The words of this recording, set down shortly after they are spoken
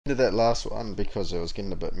did that last one because it was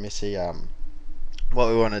getting a bit messy. What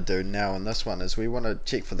we want to do now in this one is we want to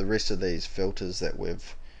check for the rest of these filters that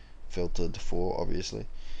we've filtered for, obviously.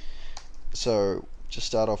 So just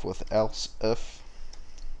start off with else if.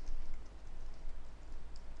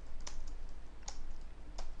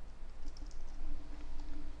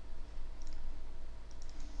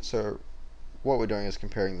 So what we're doing is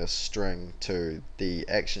comparing this string to the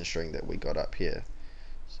action string that we got up here.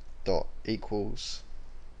 Dot equals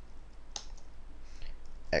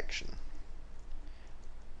action,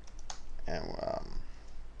 and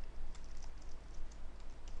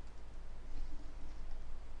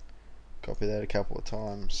copy that a couple of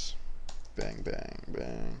times. Bang, bang,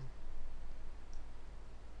 bang.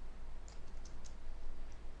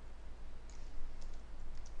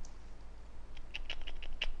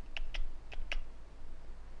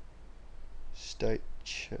 State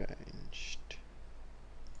changed.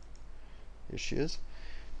 Here she is.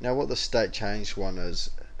 Now what the state change one is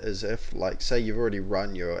if, like, say you've already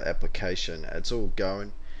run your application, it's all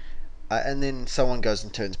going, and then someone goes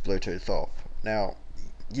and turns Bluetooth off. Now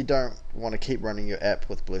you don't want to keep running your app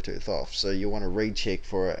with Bluetooth off, so you want to recheck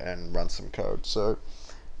for it and run some code. So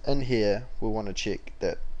in here we want to check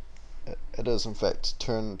that it is in fact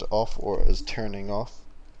turned off or is turning off.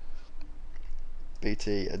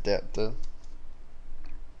 BT adapter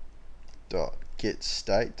dot get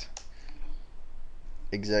state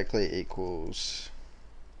exactly equals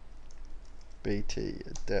BT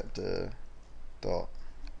adapter dot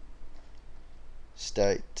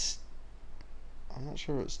state. I'm not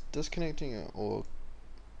sure if it's disconnecting or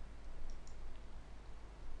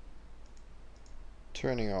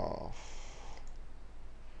turning off.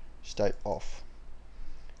 State off.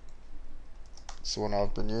 It's the one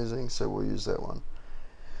I've been using, so we'll use that one.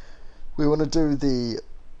 We want to do the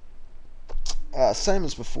same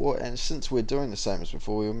as before, and since we're doing the same as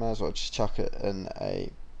before, we might as well just chuck it in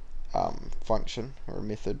a function or a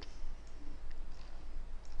method.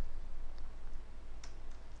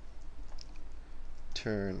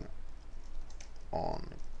 Turn on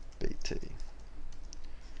BT.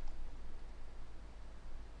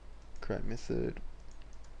 Create method.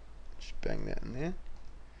 Just bang that in there.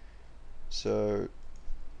 So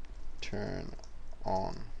turn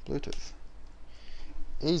on Bluetooth.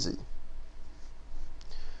 Easy.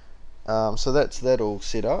 So that's that all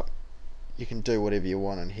set up. You can do whatever you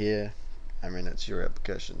want in here. I mean, it's your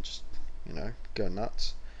application, just, you know, go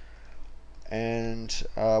nuts. And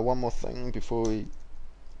one more thing before we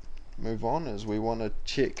move on is we want to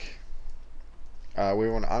check, we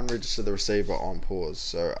want to unregister the receiver on pause,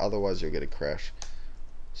 so otherwise you'll get a crash.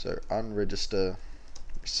 So unregister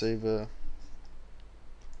receiver,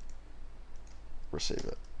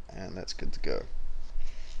 and that's good to go.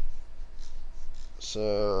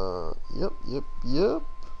 So yep.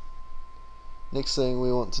 Next thing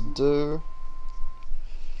we want to do,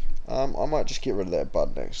 I might just get rid of that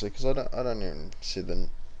button actually, because I don't even see the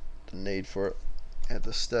need for it at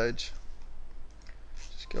this stage.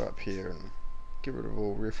 Just go up here and get rid of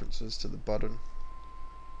all references to the button.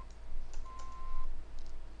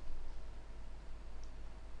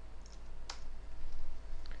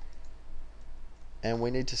 And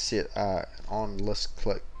we need to set on list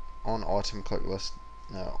click on item click list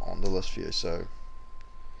on the list view. So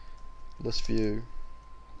list view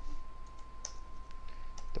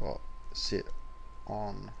dot set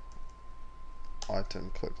on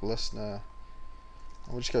item click listener,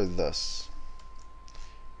 and we'll just go this.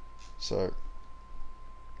 So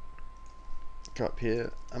go up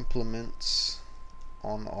here, implements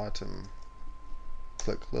on item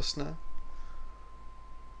click listener,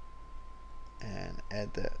 and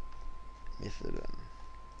add that method in,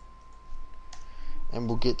 and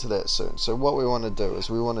we'll get to that soon. So what we want to do is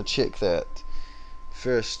we want to check that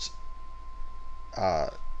first.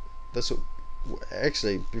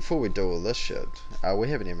 Actually, before we do all this shit, we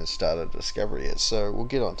haven't even started discovery yet, so we'll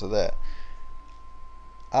get onto that.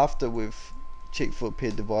 After we've checked for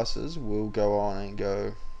paired devices, we'll go on and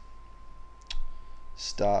go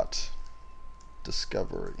start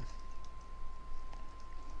discovery.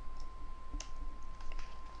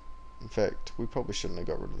 In fact, we probably shouldn't have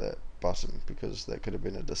got rid of that button, because that could have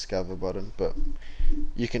been a discover button, but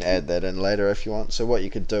you can add that in later if you want. So what you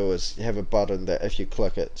could do is have a button that if you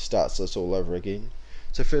click it starts this all over again.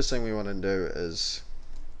 So first thing we want to do is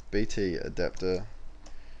BT adapter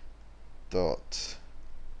dot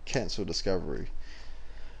cancel discovery.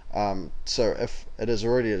 So if it is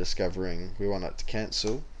already discovering, we want it to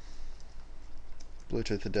cancel.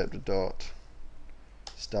 Bluetooth adapter dot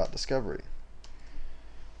start discovery.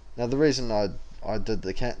 Now the reason I did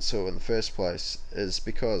the cancel in the first place is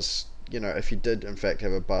because if you did in fact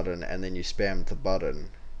have a button and then you spammed the button,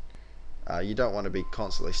 you don't want to be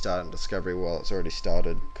constantly starting discovery while it's already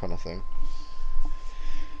started, kind of thing.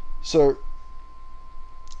 So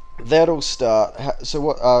that'll start. So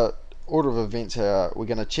what order of events are, we're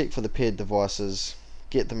going to check for the paired devices,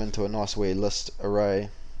 get them into a nice wee list array,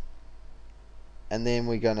 and then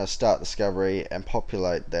we're going to start discovery and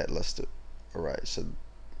populate that list array. So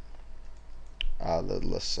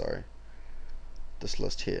this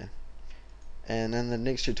list here. And in the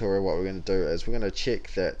next tutorial, what we're going to do is we're going to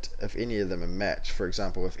check that if any of them are matched. For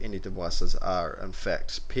example, if any devices are in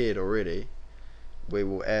fact paired already, we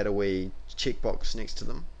will add a wee checkbox next to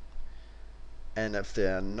them, and if they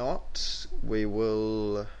are not, we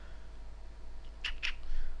will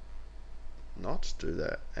not do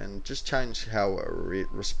that and just change how it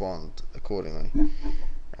respond accordingly.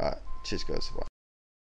 Right, cheers guys. Bye.